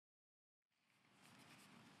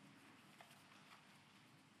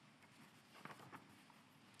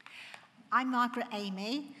I'm Margaret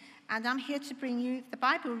Amy, and I'm here to bring you the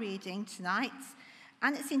Bible reading tonight,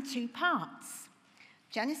 and it's in two parts.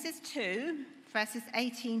 Genesis 2, verses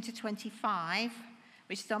 18 to 25,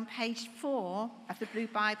 which is on page 4 of the blue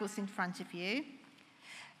Bibles in front of you.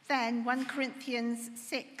 Then 1 Corinthians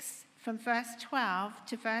 6, from verse 12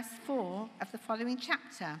 to verse 4 of the following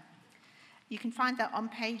chapter. You can find that on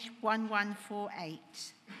page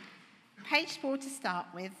 1148. Page 4 to start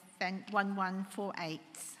with, then 1148.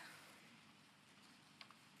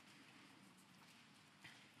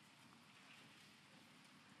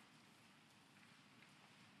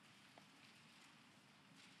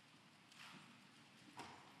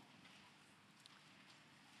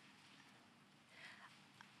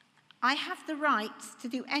 I have the right to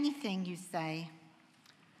do anything, you say.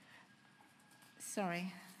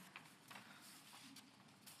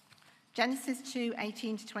 Genesis 2,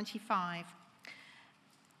 18 to 25.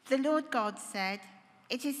 The Lord God said,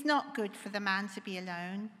 "It is not good for the man to be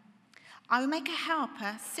alone. I will make a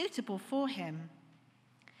helper suitable for him."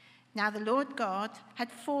 Now the Lord God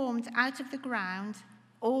had formed out of the ground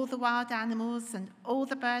all the wild animals and all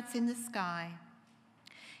the birds in the sky.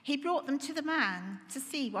 He brought them to the man to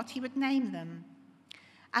see what he would name them.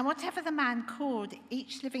 And whatever the man called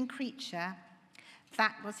each living creature,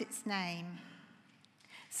 that was its name.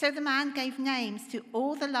 So the man gave names to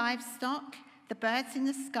all the livestock, the birds in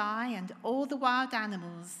the sky, and all the wild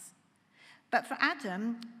animals. But for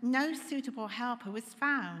Adam, no suitable helper was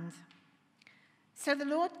found. So the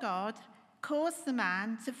Lord God caused the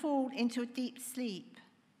man to fall into a deep sleep.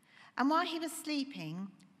 And while he was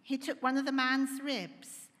sleeping, he took one of the man's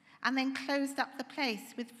ribs and then closed up the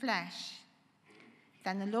place with flesh.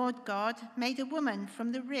 Then the Lord God made a woman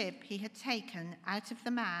from the rib he had taken out of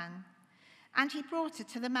the man, and he brought her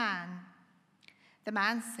to the man. The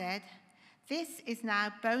man said, "This is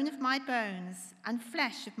now bone of my bones and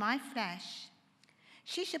flesh of my flesh.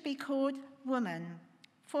 She shall be called woman,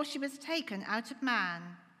 for she was taken out of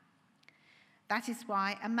man. That is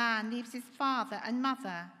why a man leaves his father and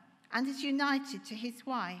mother and is united to his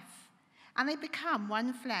wife, and they become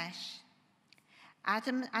one flesh.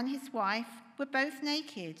 Adam and his wife were both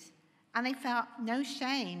naked, and they felt no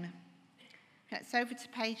shame." That's over to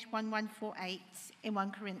page 1148 in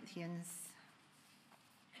 1 Corinthians.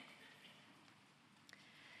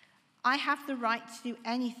 I have the right to do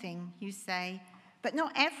anything, you say, but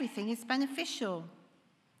not everything is beneficial.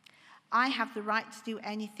 I have the right to do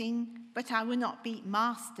anything, but I will not be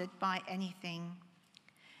mastered by anything.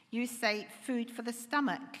 You say food for the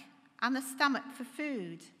stomach, and the stomach for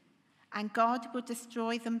food, and God will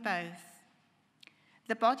destroy them both.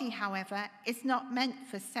 The body, however, is not meant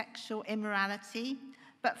for sexual immorality,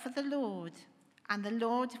 but for the Lord, and the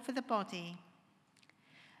Lord for the body.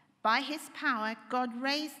 By his power, God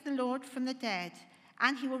raised the Lord from the dead,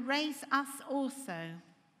 and he will raise us also.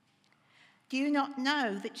 Do you not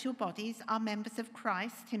know that your bodies are members of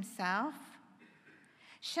Christ himself?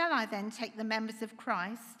 Shall I then take the members of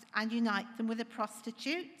Christ and unite them with a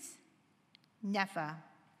prostitute? Never.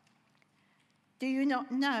 Do you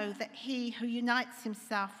not know that he who unites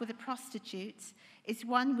himself with a prostitute is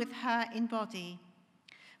one with her in body?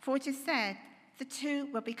 For it is said, the two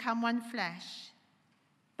will become one flesh.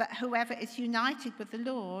 But whoever is united with the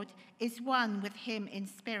Lord is one with him in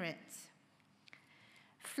spirit.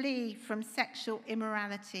 Flee from sexual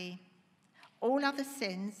immorality. All other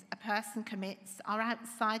sins a person commits are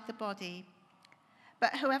outside the body.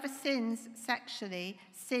 But whoever sins sexually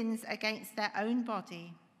sins against their own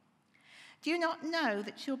body. Do you not know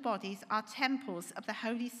that your bodies are temples of the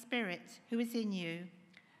Holy Spirit who is in you,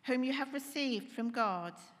 whom you have received from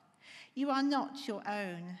God? You are not your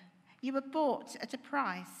own. You were bought at a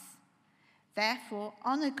price. Therefore,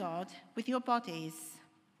 honor God with your bodies.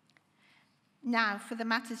 Now for the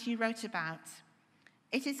matters you wrote about.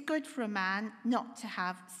 It is good for a man not to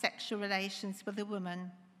have sexual relations with a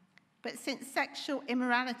woman. But since sexual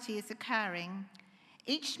immorality is occurring,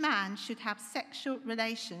 each man should have sexual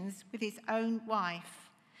relations with his own wife,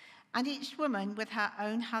 and each woman with her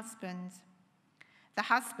own husband. The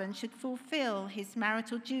husband should fulfill his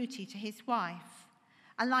marital duty to his wife,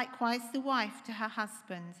 and likewise the wife to her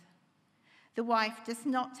husband. The wife does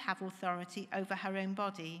not have authority over her own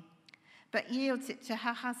body, but yields it to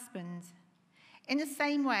her husband. In the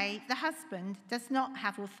same way, the husband does not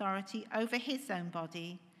have authority over his own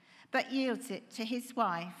body, but yields it to his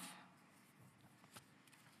wife.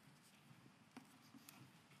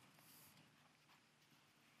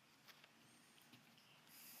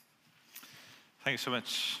 Thanks so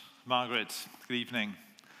much, Margaret. Good evening.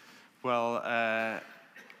 Well,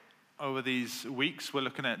 over these weeks, we're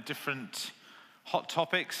looking at different hot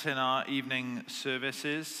topics in our evening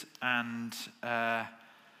services, and there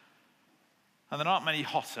aren't many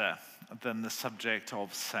hotter than the subject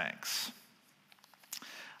of sex.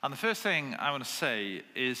 And the first thing I want to say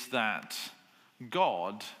is that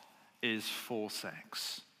God is for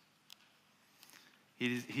sex.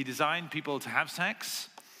 He designed people to have sex,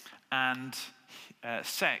 and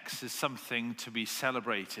sex is something to be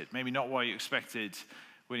celebrated. Maybe not what you expected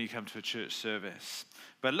when you come to a church service.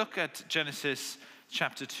 But look at Genesis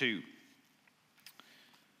chapter 2.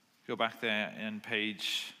 Go back there in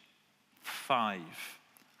page 5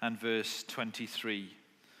 and verse 23.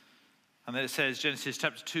 And then it says, Genesis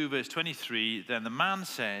chapter 2, verse 23, then the man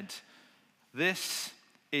said, this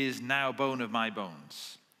is now bone of my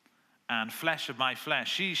bones and flesh of my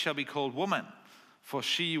flesh. She shall be called woman, for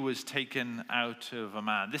she was taken out of a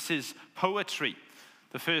man. This is poetry,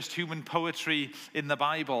 the first human poetry in the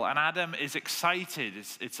Bible. And Adam is excited.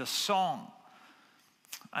 It's a song.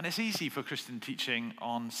 And it's easy for Christian teaching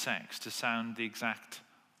on sex to sound the exact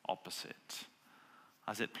opposite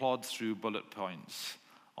as it plods through bullet points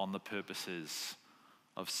on the purposes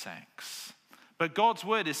of sex. But God's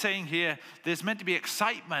word is saying here there's meant to be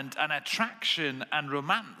excitement and attraction and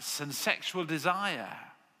romance and sexual desire.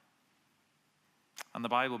 And the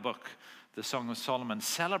Bible book, the Song of Solomon,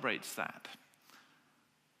 celebrates that.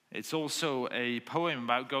 It's also a poem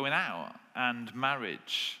about going out and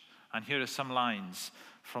marriage. And here are some lines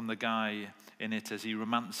from the guy in it as he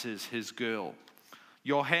romances his girl.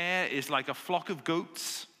 Your hair is like a flock of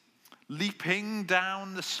goats leaping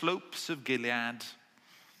down the slopes of Gilead.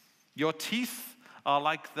 Your teeth are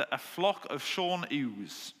like a flock of shorn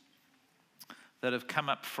ewes that have come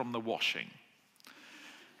up from the washing.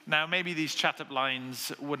 Now, maybe these chat-up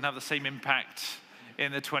lines wouldn't have the same impact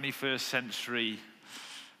in the 21st century,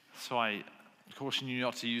 so I caution you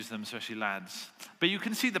not to use them, especially lads. But you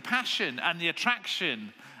can see the passion and the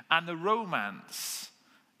attraction and the romance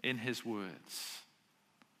in his words.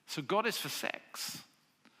 So God is for sex.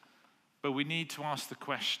 But we need to ask the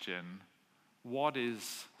question, what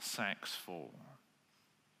is sex for?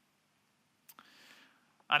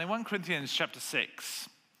 And in 1 Corinthians chapter 6,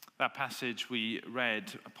 that passage we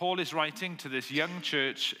read, Paul is writing to this young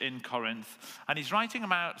church in Corinth, and he's writing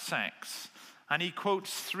about sex. And he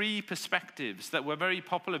quotes three perspectives that were very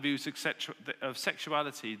popular views of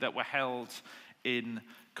sexuality that were held in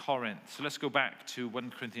Corinth. So let's go back to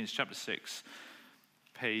 1 Corinthians chapter 6,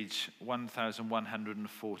 page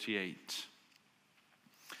 1148.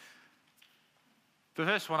 The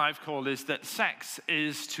first one I've called is that sex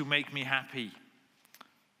is to make me happy.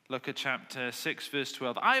 Look at chapter 6, verse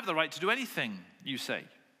 12. I have the right to do anything, you say,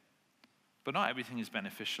 but not everything is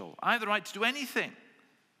beneficial. I have the right to do anything,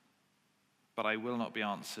 but I will not be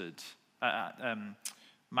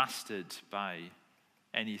mastered by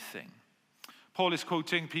anything. Paul is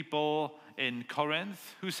quoting people in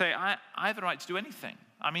Corinth who say, I have the right to do anything.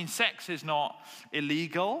 I mean, sex is not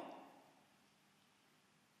illegal.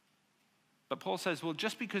 But Paul says, well,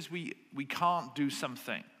 just because we can't do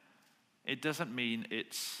something, it doesn't mean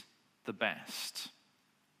it's the best.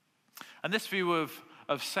 And this view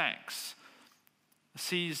of sex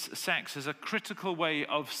sees sex as a critical way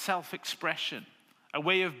of self-expression, a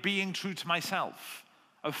way of being true to myself,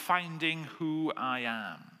 of finding who I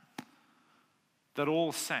am. That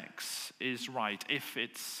all sex is right if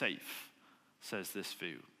it's safe, says this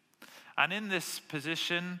view. And in this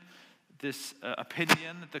position, this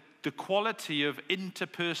opinion, the quality of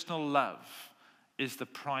interpersonal love is the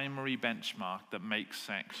primary benchmark that makes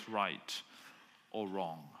sex right or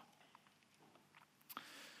wrong.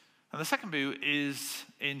 And the second view is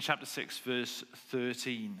in chapter 6, verse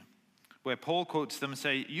 13, where Paul quotes them and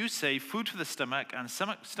say, you say food for the stomach and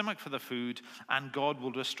stomach for the food, and God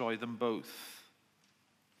will destroy them both.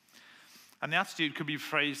 And the attitude could be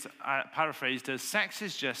paraphrased as, sex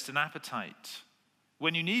is just an appetite.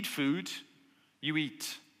 When you need food, you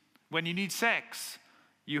eat. When you need sex,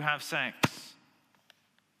 you have sex.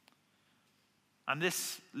 And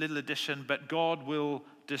this little addition, but God will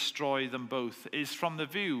destroy them both, is from the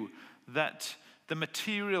view that the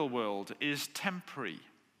material world is temporary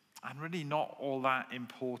and really not all that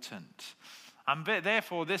important. And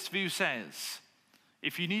therefore, this view says,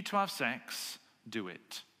 if you need to have sex, do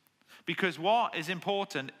it. Because what is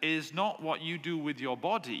important is not what you do with your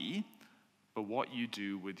body, but what you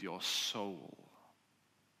do with your soul.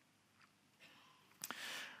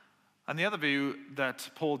 And the other view that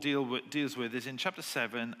Paul deals with is in chapter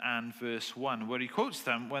 7 and verse 1, where he quotes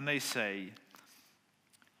them when they say,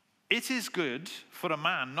 it is good for a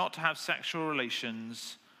man not to have sexual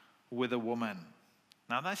relations with a woman.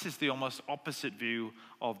 Now, this is the almost opposite view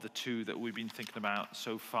of the two that we've been thinking about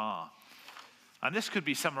so far. And this could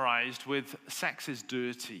be summarized with sex is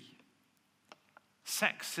dirty.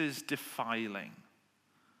 Sex is defiling.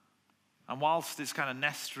 And whilst it's kind of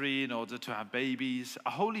necessary in order to have babies, a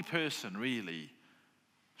holy person really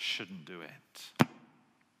shouldn't do it.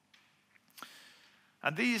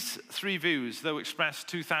 And these three views, though expressed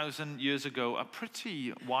 2,000 years ago, are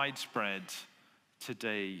pretty widespread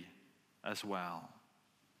today as well.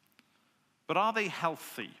 But are they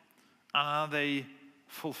healthy? And are they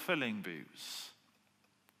fulfilling views?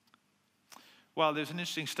 Well, there's an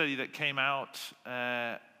interesting study that came out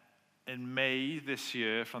in May this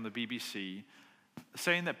year from the BBC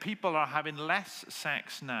saying that people are having less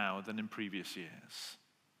sex now than in previous years.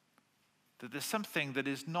 That there's something that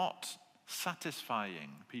is not satisfying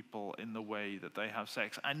people in the way that they have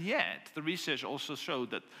sex. And yet, the research also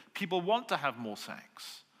showed that people want to have more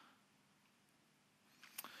sex.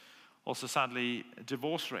 Also, sadly,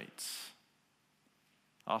 divorce rates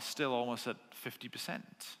are still almost at 50%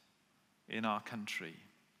 in our country.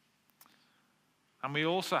 And we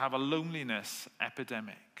also have a loneliness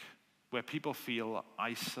epidemic where people feel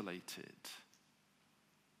isolated.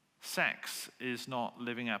 Sex is not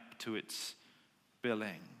living up to its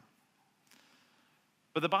billing.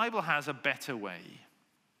 But the Bible has a better way.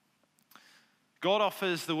 God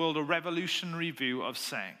offers the world a revolutionary view of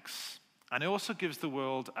sex, and it also gives the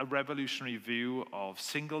world a revolutionary view of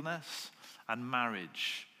singleness and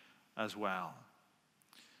marriage as well.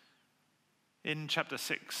 In chapter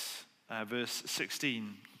 6, verse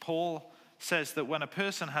 16, Paul says that when a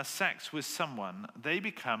person has sex with someone, they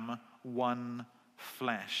become one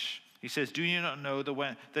flesh. He says, do you not know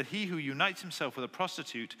that he who unites himself with a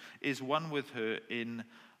prostitute is one with her in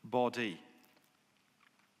body?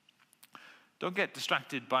 Don't get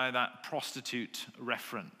distracted by that prostitute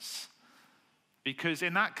reference, because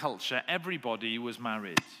in that culture, everybody was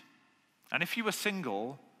married. And if you were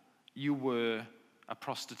single, you were a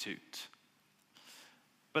prostitute.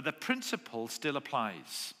 But the principle still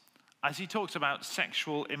applies. As he talks about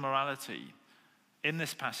sexual immorality in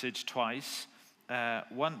this passage twice,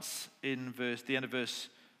 once in the end of verse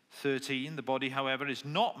 13, the body, however, is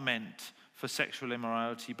not meant for sexual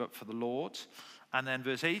immorality, but for the Lord. And then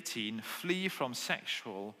verse 18, flee from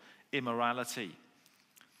sexual immorality.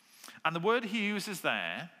 And the word he uses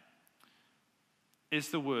there is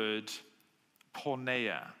the word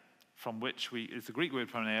porneia, is the Greek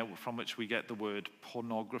word porneia, from which we get the word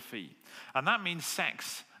pornography. And that means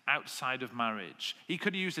sex outside of marriage. He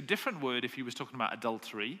could use a different word if he was talking about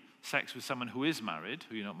adultery, sex with someone who is married,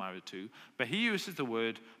 who you're not married to, but he uses the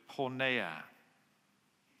word porneia.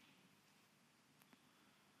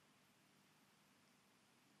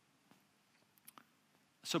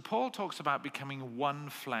 So Paul talks about becoming one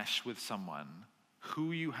flesh with someone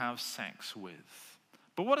who you have sex with.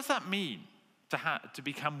 But what does that mean, to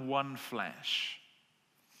become one flesh?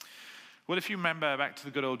 Well, if you remember back to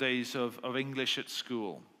the good old days of English at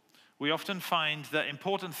school, we often find that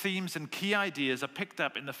important themes and key ideas are picked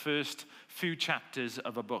up in the first few chapters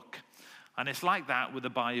of a book. And it's like that with the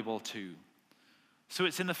Bible too. So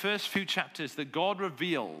it's in the first few chapters that God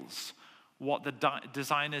reveals what the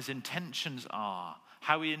designer's intentions are,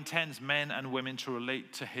 how he intends men and women to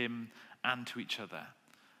relate to him and to each other.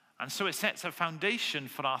 And so it sets a foundation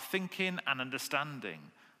for our thinking and understanding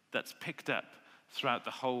that's picked up throughout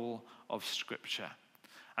the whole of Scripture.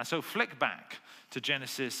 And so flick back to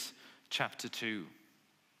Genesis chapter 2.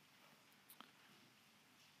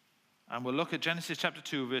 And we'll look at Genesis chapter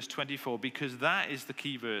 2, verse 24, because that is the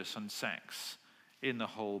key verse on sex in the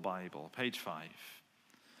whole Bible. Page 5.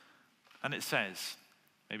 And it says,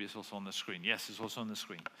 maybe it's also on the screen. Yes, it's also on the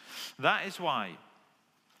screen. That is why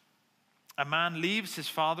a man leaves his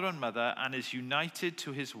father and mother and is united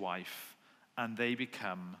to his wife, and they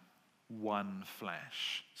become one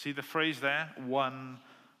flesh. See the phrase there? One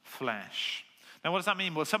flesh. Now, what does that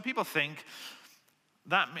mean? Well, some people think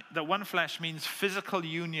that one flesh means physical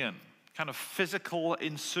union, kind of physical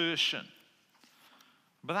insertion.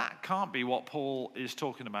 But that can't be what Paul is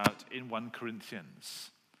talking about in 1 Corinthians.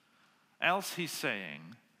 Else he's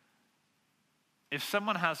saying, if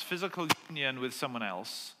someone has physical union with someone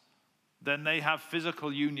else, then they have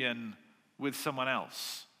physical union with someone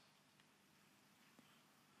else.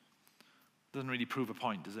 Doesn't really prove a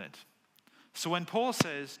point, does it? So when Paul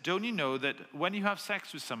says, don't you know that when you have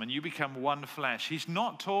sex with someone, you become one flesh, he's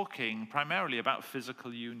not talking primarily about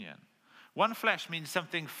physical union. One flesh means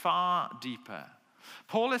something far deeper.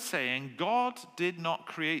 Paul is saying God did not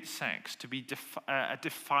create sex to be a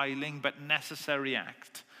defiling but necessary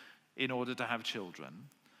act in order to have children.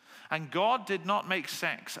 And God did not make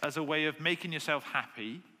sex as a way of making yourself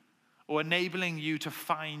happy or enabling you to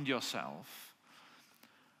find yourself.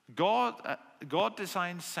 God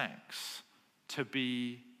designed sex to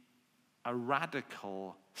be a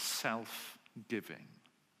radical self-giving.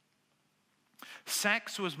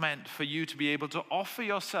 Sex was meant for you to be able to offer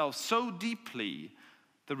yourself so deeply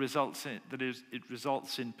that it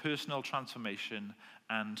results in personal transformation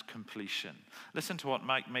and completion. Listen to what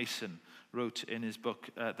Mike Mason wrote in his book,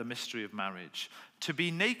 The Mystery of Marriage. To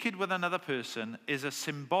be naked with another person is a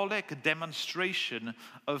symbolic demonstration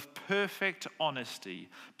of perfect honesty,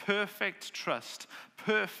 perfect trust,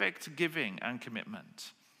 perfect giving and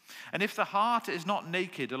commitment. And if the heart is not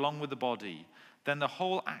naked along with the body, then the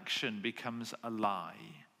whole action becomes a lie.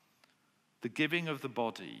 The giving of the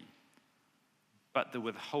body, but the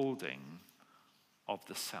withholding of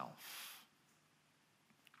the self.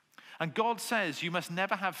 And God says you must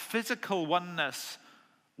never have physical oneness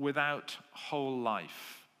without whole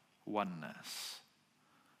life oneness.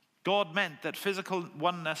 God meant that physical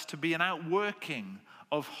oneness to be an outworking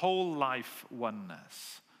of whole life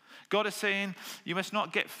oneness. God is saying you must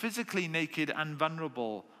not get physically naked and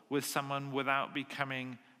vulnerable with someone without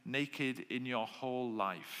becoming naked in your whole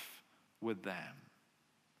life with them.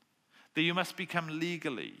 That you must become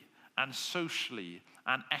legally and socially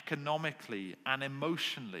and economically and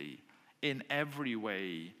emotionally in every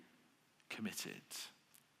way committed.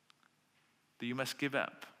 That you must give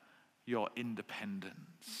up your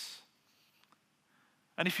independence.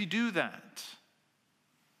 And if you do that,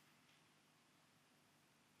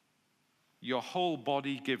 your whole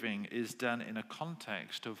body giving is done in a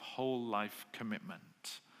context of whole life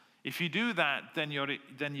commitment. If you do that, then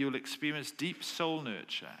you'll experience deep soul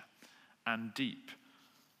nurture and deep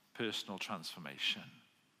personal transformation.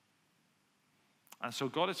 And so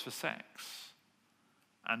God is for sex,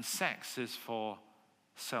 and sex is for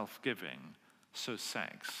self-giving, so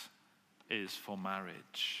sex is for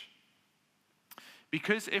marriage.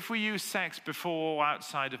 Because if we use sex before or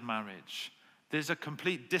outside of marriage, there's a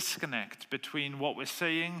complete disconnect between what we're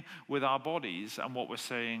saying with our bodies and what we're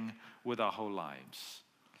saying with our whole lives.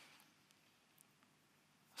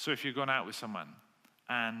 So if you're going out with someone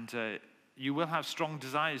and you will have strong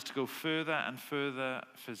desires to go further and further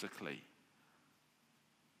physically.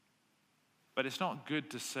 But it's not good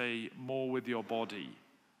to say more with your body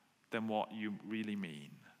than what you really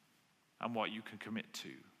mean and what you can commit to.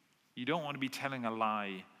 You don't want to be telling a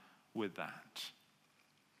lie with that.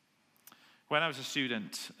 When I was a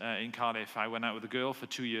student in Cardiff, I went out with a girl for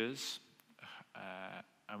 2 years,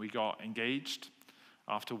 and we got engaged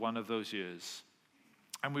after one of those years.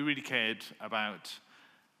 And we really cared about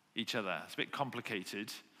each other. It's a bit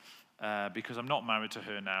complicated because I'm not married to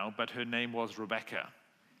her now, but her name was Rebecca.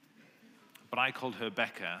 But I called her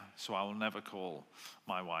Becca, so I will never call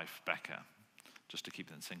my wife Becca, just to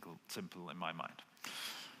keep it simple in my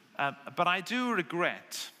mind. But I do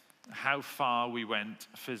regret how far we went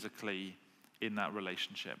physically in that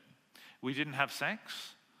relationship. We didn't have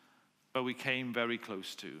sex, but we came very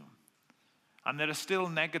close to. And there are still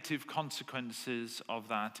negative consequences of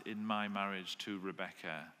that in my marriage to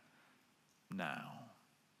Rebecca now.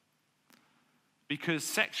 Because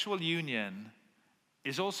sexual union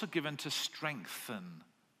is also given to strengthen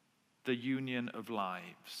the union of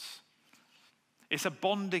lives. It's a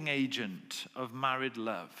bonding agent of married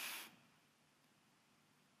love.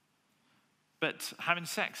 But having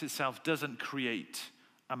sex itself doesn't create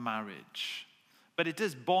a marriage. But it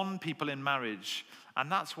does bond people in marriage,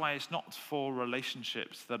 and that's why it's not for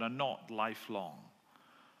relationships that are not lifelong.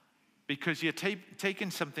 Because you're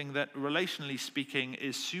taking something that, relationally speaking,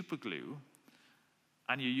 is super glue,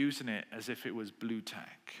 and you're using it as if it was blue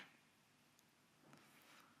tack.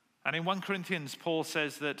 And in 1 Corinthians, Paul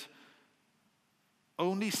says that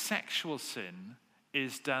only sexual sin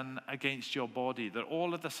is done against your body, that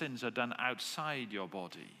all of the sins are done outside your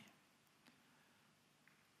body.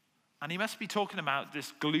 And he must be talking about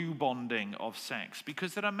this glue bonding of sex,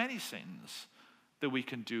 because there are many sins that we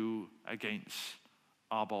can do against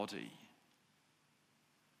our body.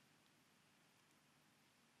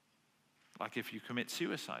 Like if you commit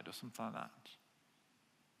suicide or something like that.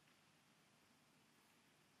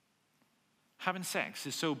 Having sex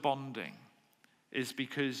is so bonding, is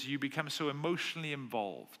because you become so emotionally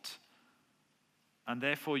involved, and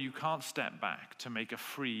therefore you can't step back to make a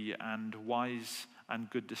free and wise and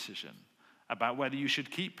good decision about whether you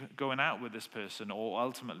should keep going out with this person or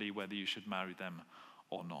ultimately whether you should marry them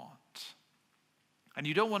or not. And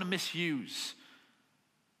you don't want to misuse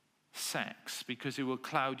sex because it will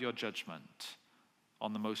cloud your judgment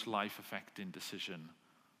on the most life-affecting decision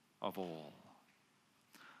of all.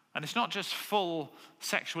 And it's not just full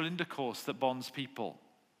sexual intercourse that bonds people.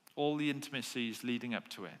 All the intimacies leading up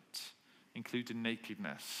to it, including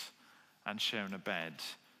nakedness and sharing a bed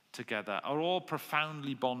together are all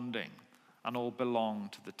profoundly bonding and all belong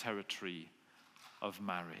to the territory of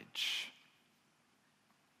marriage.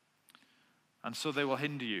 And so they will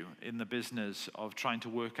hinder you in the business of trying to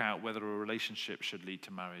work out whether a relationship should lead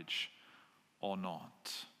to marriage or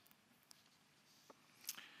not.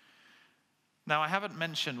 Now, I haven't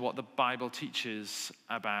mentioned what the Bible teaches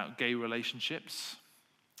about gay relationships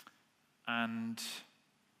and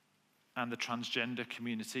the transgender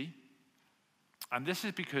community. And this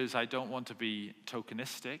is because I don't want to be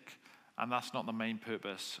tokenistic, and that's not the main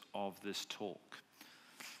purpose of this talk.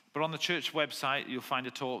 But on the church website, you'll find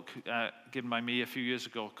a talk given by me a few years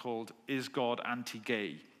ago called "Is God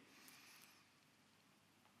Anti-Gay?"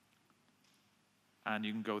 And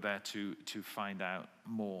you can go there to find out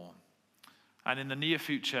more. And in the near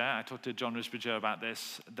future, I talked to John Risbridger about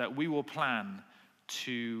this, that we will plan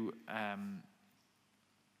to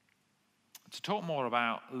talk more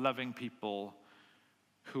about loving people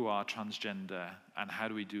who are transgender and how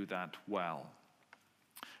do we do that well.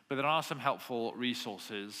 But there are some helpful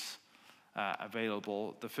resources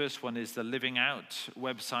available. The first one is the Living Out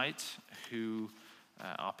website, who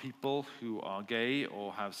are people who are gay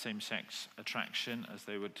or have same-sex attraction, as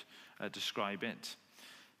they would describe it.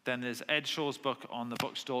 Then there's Ed Shaw's book on the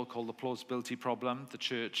bookstall called The Plausibility Problem, The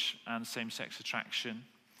Church and Same-Sex Attraction.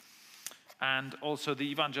 And also the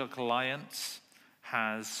Evangelical Alliance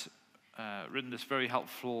has written this very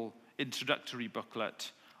helpful introductory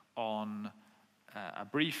booklet on a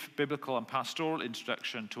brief biblical and pastoral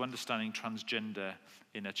introduction to understanding transgender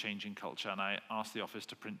in a changing culture. And I asked the office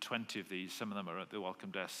to print 20 of these. Some of them are at the welcome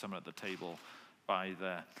desk, some are at the table by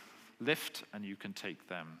the lift, and you can take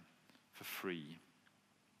them for free.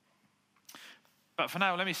 But for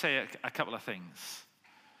now, let me say a couple of things.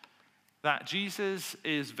 That Jesus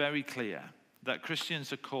is very clear that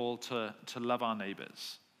Christians are called to love our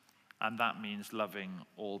neighbors. And that means loving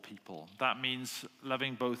all people. That means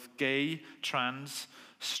loving both gay, trans,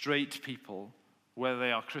 straight people, whether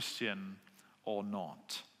they are Christian or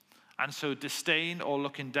not. And so disdain or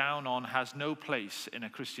looking down on has no place in a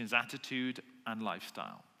Christian's attitude and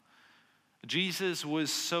lifestyle. Jesus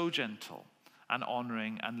was so gentle and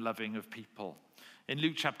honoring and loving of people. In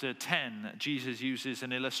Luke chapter 10, Jesus uses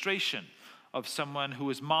an illustration of someone who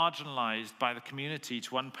was marginalized by the community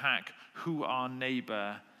to unpack who our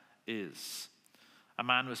neighbor is. A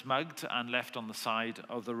man was mugged and left on the side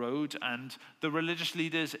of the road, and the religious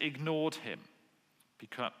leaders ignored him,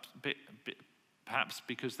 perhaps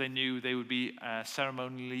because they knew they would be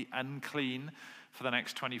ceremonially unclean for the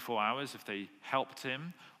next 24 hours if they helped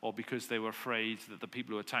him, or because they were afraid that the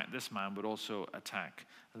people who attacked this man would also attack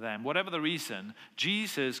them. Whatever the reason,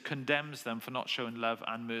 Jesus condemns them for not showing love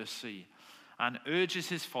and mercy and urges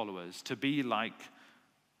his followers to be like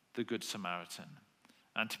the Good Samaritan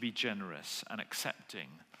and to be generous and accepting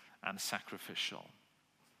and sacrificial.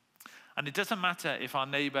 And it doesn't matter if our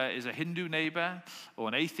neighbor is a Hindu neighbor or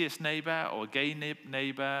an atheist neighbor or a gay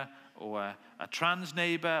neighbor or a trans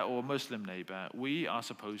neighbor or a Muslim neighbor. We are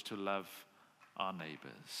supposed to love our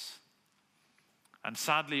neighbors. And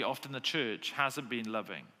sadly, often the church hasn't been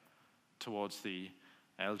loving towards the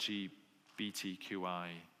LGBTQI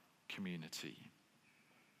community.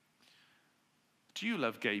 Do you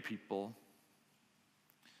love gay people?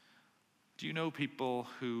 Do you know people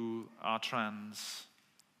who are trans?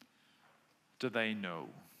 Do they know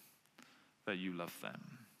that you love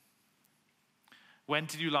them? When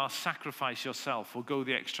did you last sacrifice yourself or go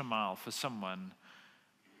the extra mile for someone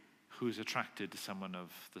who is attracted to someone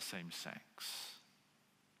of the same sex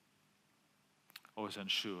or is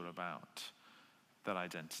unsure about their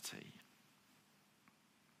identity?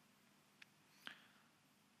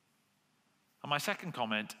 And my second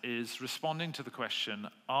comment is responding to the question,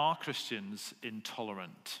 are Christians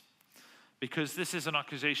intolerant? Because this is an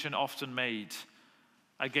accusation often made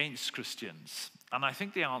against Christians. And I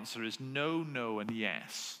think the answer is no, no, and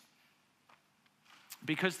yes.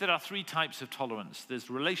 Because there are three types of tolerance.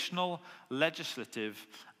 There's relational, legislative,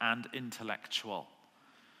 and intellectual.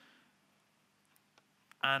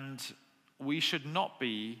 And we should not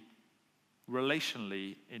be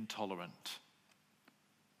relationally intolerant.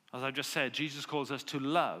 As I've just said, Jesus calls us to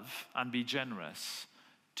love and be generous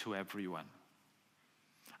to everyone.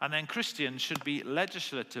 And then Christians should be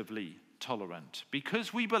legislatively tolerant.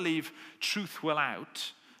 Because we believe truth will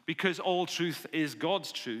out, because all truth is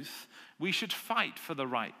God's truth, we should fight for the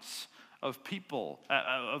rights of people,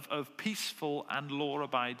 of peaceful and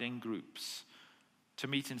law-abiding groups to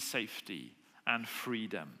meet in safety and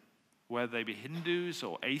freedom, whether they be Hindus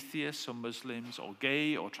or atheists or Muslims or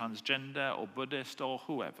gay or transgender or Buddhist or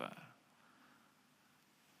whoever.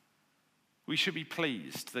 We should be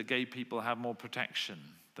pleased that gay people have more protection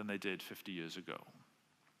than they did 50 years ago.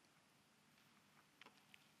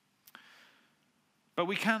 But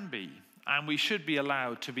we can be, and we should be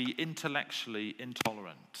allowed to be intellectually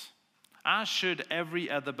intolerant, as should every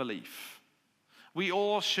other belief. We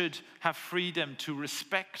all should have freedom to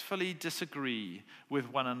respectfully disagree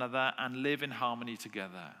with one another and live in harmony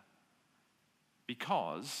together,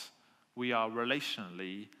 because we are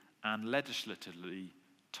relationally and legislatively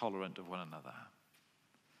tolerant of one another.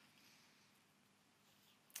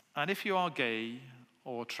 And if you are gay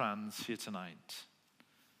or trans here tonight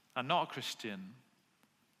and not a Christian,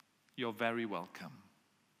 you're very welcome.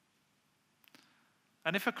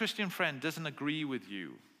 And if a Christian friend doesn't agree with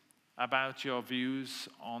you about your views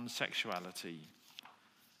on sexuality,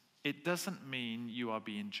 it doesn't mean you are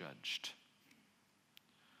being judged.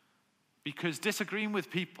 Because disagreeing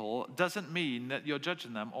with people doesn't mean that you're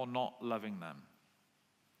judging them or not loving them.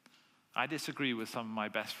 I disagree with some of my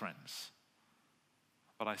best friends,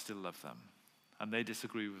 but I still love them. And they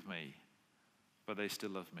disagree with me, but they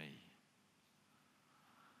still love me.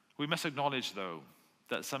 We must acknowledge, though,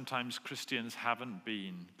 that sometimes Christians haven't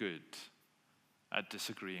been good at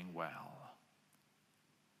disagreeing well.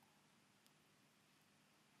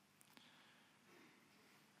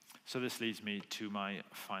 So this leads me to my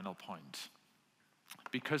final point.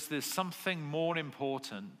 Because there's something more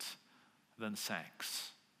important than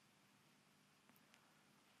sex.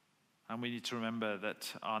 And we need to remember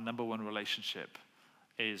that our number one relationship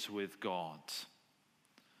is with God.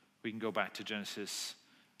 We can go back to Genesis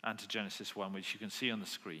and to Genesis 1, which you can see on the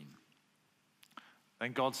screen.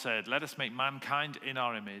 Then God said, "Let us make mankind in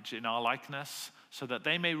our image, in our likeness, so that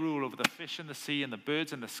they may rule over the fish in the sea and the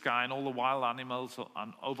birds in the sky and all the wild animals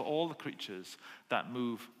and over all the creatures that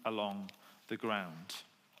move along the ground."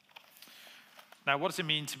 Now, what does it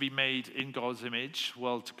mean to be made in God's image?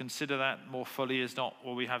 Well, to consider that more fully is not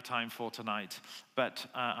what we have time for tonight. But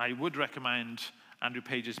I would recommend Andrew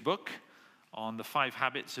Page's book on the 5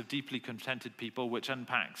 habits of deeply contented people, which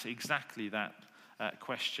unpacks exactly that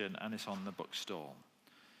question, and it's on the bookstall.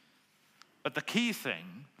 But the key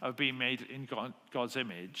thing of being made in God's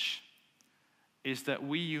image is that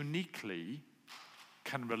we uniquely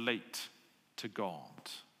can relate to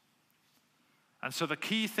God. And so the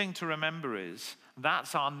key thing to remember is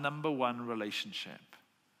that's our number one relationship.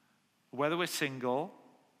 Whether we're single,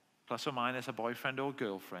 plus or minus a boyfriend or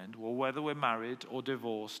girlfriend, or whether we're married or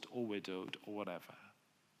divorced or widowed or whatever.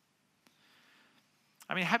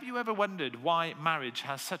 I mean, have you ever wondered why marriage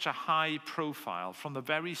has such a high profile from the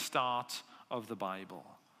very start of the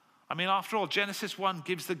Bible? I mean, after all, Genesis 1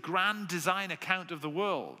 gives the grand design account of the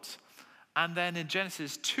world. And then in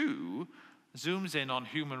Genesis 2, zooms in on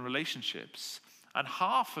human relationships. And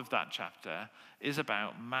half of that chapter is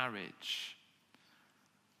about marriage.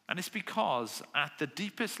 And it's because at the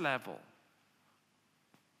deepest level,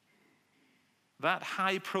 that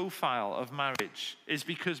high profile of marriage is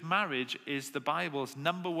because marriage is the Bible's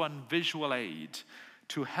number one visual aid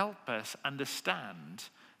to help us understand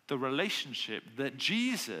the relationship that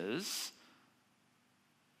Jesus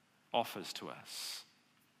offers to us.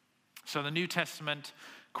 So the New Testament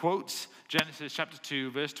quotes Genesis chapter 2,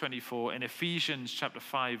 verse 24, and Ephesians chapter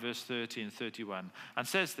 5, verse 30 and 31, and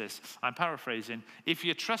says this, I'm paraphrasing, if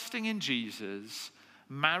you're trusting in Jesus,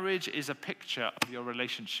 marriage is a picture of your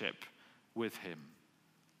relationship with him.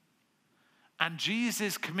 And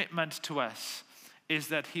Jesus' commitment to us is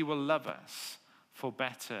that he will love us for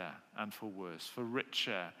better and for worse, for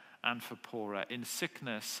richer and for poorer, in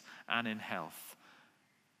sickness and in health,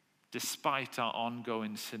 despite our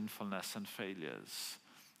ongoing sinfulness and failures.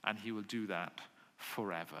 And he will do that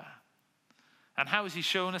forever. And how has he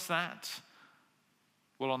shown us that?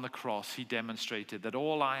 Well, on the cross, he demonstrated that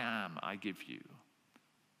all I am, I give you,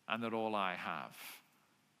 and that all I have,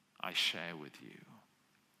 I share with you.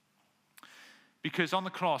 Because on the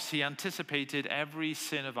cross, he anticipated every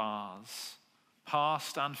sin of ours,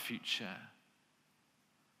 past and future.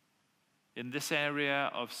 In this area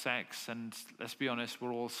of sex, and let's be honest,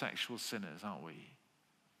 we're all sexual sinners, aren't we?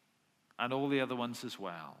 And all the other ones as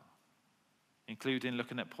well, including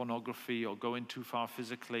looking at pornography or going too far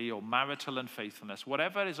physically or marital unfaithfulness,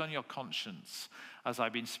 whatever is on your conscience as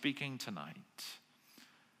I've been speaking tonight.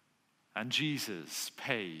 And Jesus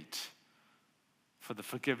paid for the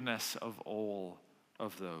forgiveness of all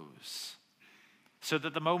of those. So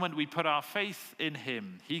that the moment we put our faith in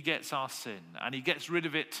him, he gets our sin and he gets rid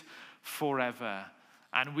of it forever,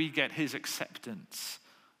 and we get his acceptance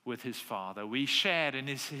with his Father. We share in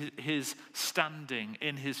his standing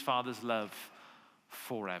in his Father's love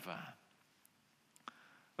forever.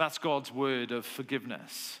 That's God's word of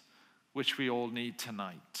forgiveness, which we all need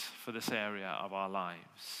tonight for this area of our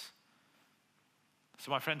lives. So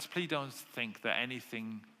my friends, please don't think that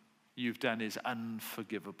anything you've done is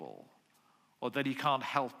unforgivable or that he can't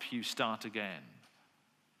help you start again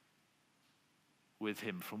with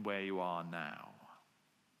him from where you are now.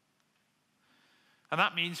 And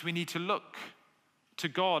that means we need to look to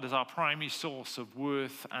God as our primary source of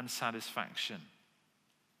worth and satisfaction.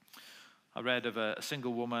 I read of a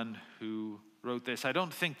single woman who wrote this: I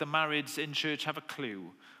don't think the marrieds in church have a clue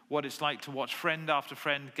what it's like to watch friend after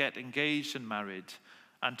friend get engaged and married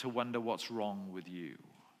and to wonder what's wrong with you.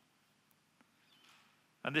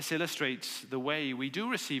 And this illustrates the way we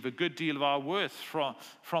do receive a good deal of our worth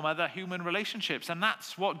from other human relationships. And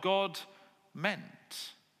that's what God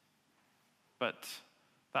meant. But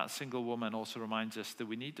that single woman also reminds us that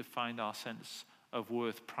we need to find our sense of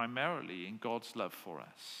worth primarily in God's love for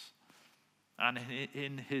us and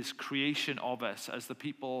in his creation of us as the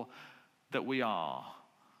people that we are,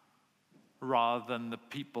 rather than the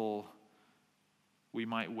people we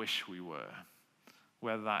might wish we were,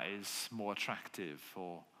 whether that is more attractive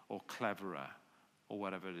or cleverer or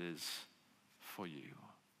whatever it is for you.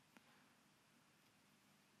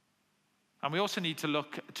 And we also need to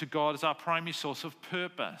look to God as our primary source of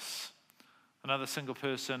purpose. Another single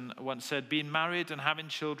person once said, being married and having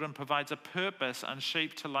children provides a purpose and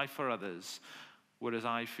shape to life for others, whereas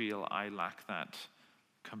I feel I lack that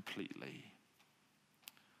completely.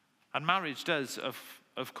 And marriage does,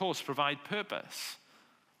 of course, provide purpose,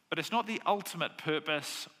 but it's not the ultimate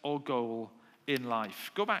purpose or goal in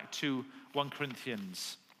life. Go back to 1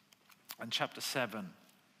 Corinthians and chapter 7.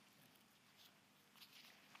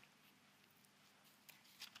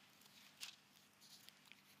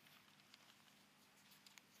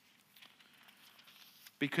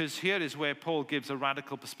 Because here is where Paul gives a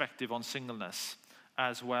radical perspective on singleness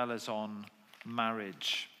as well as on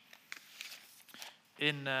marriage.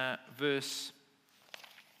 In verse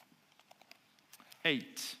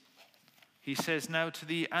 8, he says, now to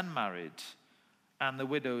the unmarried and the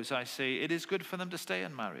widows I say, it is good for them to stay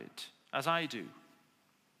unmarried, as I do.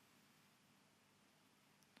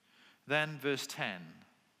 Then verse 10,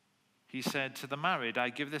 he said, to the married I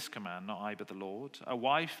give this command, not I but the Lord, a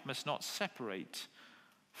wife must not separate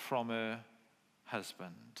from her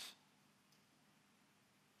husband.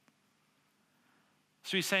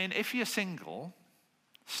 So he's saying, if you're single,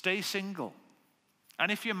 stay single. And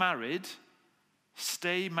if you're married,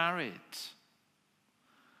 stay married.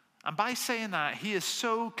 And by saying that, he is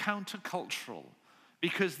so countercultural,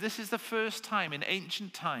 because this is the first time in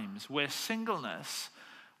ancient times where singleness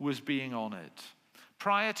was being honored.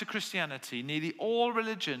 Prior to Christianity, nearly all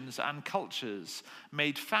religions and cultures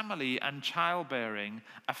made family and childbearing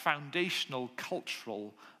a foundational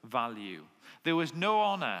cultural value. There was no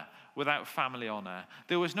honor without family honor.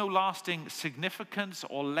 There was no lasting significance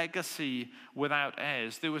or legacy without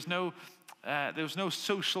heirs. There was no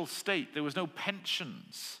social state. There was no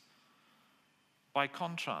pensions. By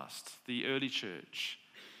contrast, the early church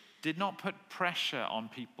did not put pressure on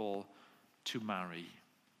people to marry.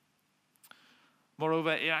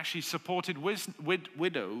 Moreover, it actually supported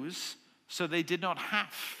widows, so they did not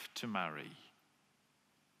have to marry.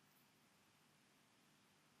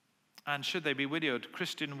 And should they be widowed,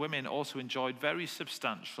 Christian women also enjoyed very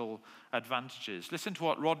substantial advantages. Listen to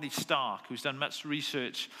what Rodney Stark, who's done much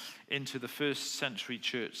research into the first century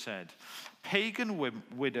church, said. Pagan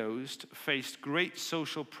widows faced great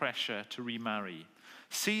social pressure to remarry.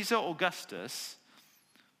 Caesar Augustus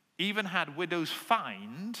even had widows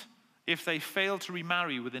fined if they failed to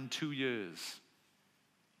remarry within 2 years.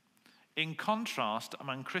 In contrast,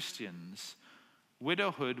 among Christians,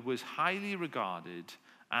 widowhood was highly regarded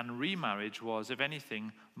and remarriage was, if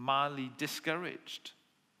anything, mildly discouraged.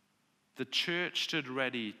 The church stood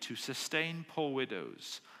ready to sustain poor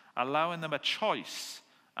widows, allowing them a choice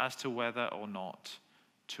as to whether or not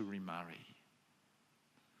to remarry.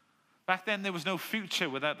 Back then, there was no future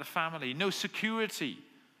without the family, no security,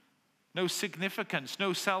 no significance,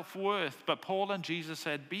 no self-worth. But Paul and Jesus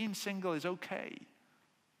said, being single is okay.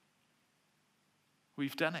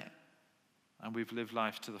 We've done it, and we've lived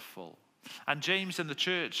life to the full. And James and the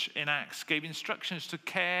church in Acts gave instructions to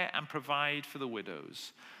care and provide for the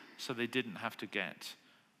widows so they didn't have to get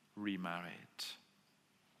remarried.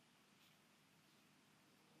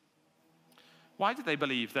 Why did they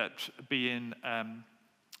believe that being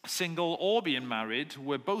single or being married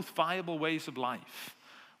were both viable ways of life?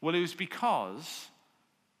 Well, it was because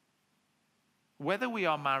whether we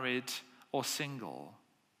are married or single,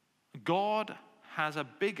 God has a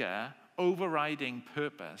bigger overriding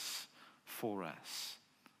purpose for us.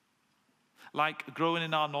 Like growing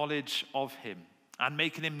in our knowledge of him and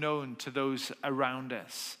making him known to those around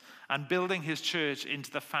us and building his church into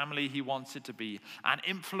the family he wants it to be, and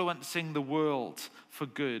influencing the world for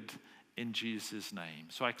good in Jesus' name.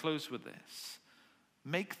 So I close with this.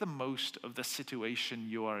 Make the most of the situation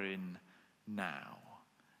you are in now.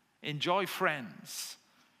 Enjoy friends.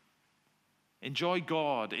 Enjoy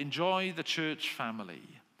God. Enjoy the church family.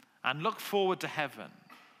 And look forward to heaven,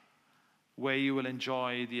 where you will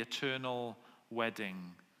enjoy the eternal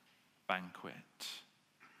wedding banquet.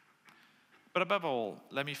 But above all,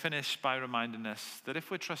 let me finish by reminding us that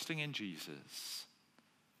if we're trusting in Jesus,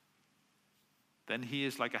 then he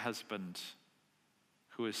is like a husband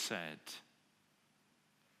who has said,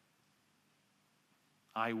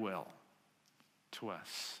 I will, to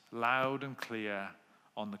us, loud and clear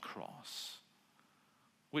on the cross.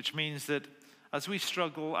 Which means that as we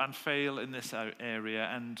struggle and fail in this area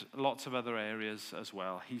and lots of other areas as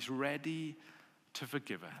well, he's ready to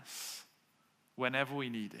forgive us whenever we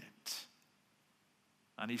need it.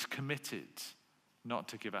 And he's committed not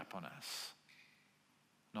to give up on us.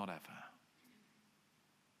 Not ever.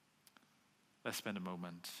 Let's spend a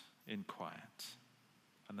moment in quiet,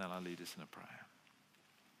 and then I'll lead us in a prayer.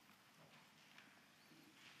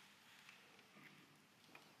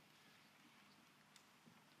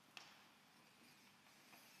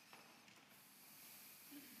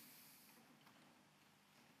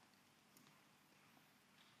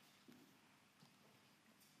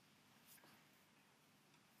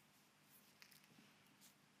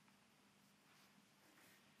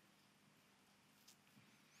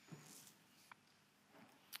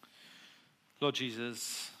 Lord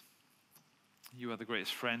Jesus, you are the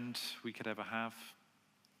greatest friend we could ever have,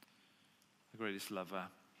 the greatest lover.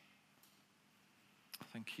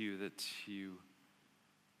 Thank you that you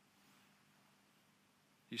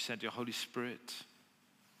sent your Holy Spirit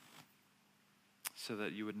so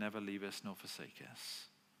that you would never leave us nor forsake us.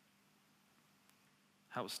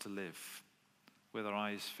 Help us to live with our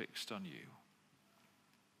eyes fixed on you.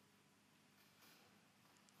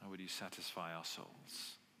 And would you satisfy our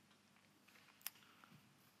souls?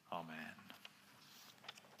 Amen.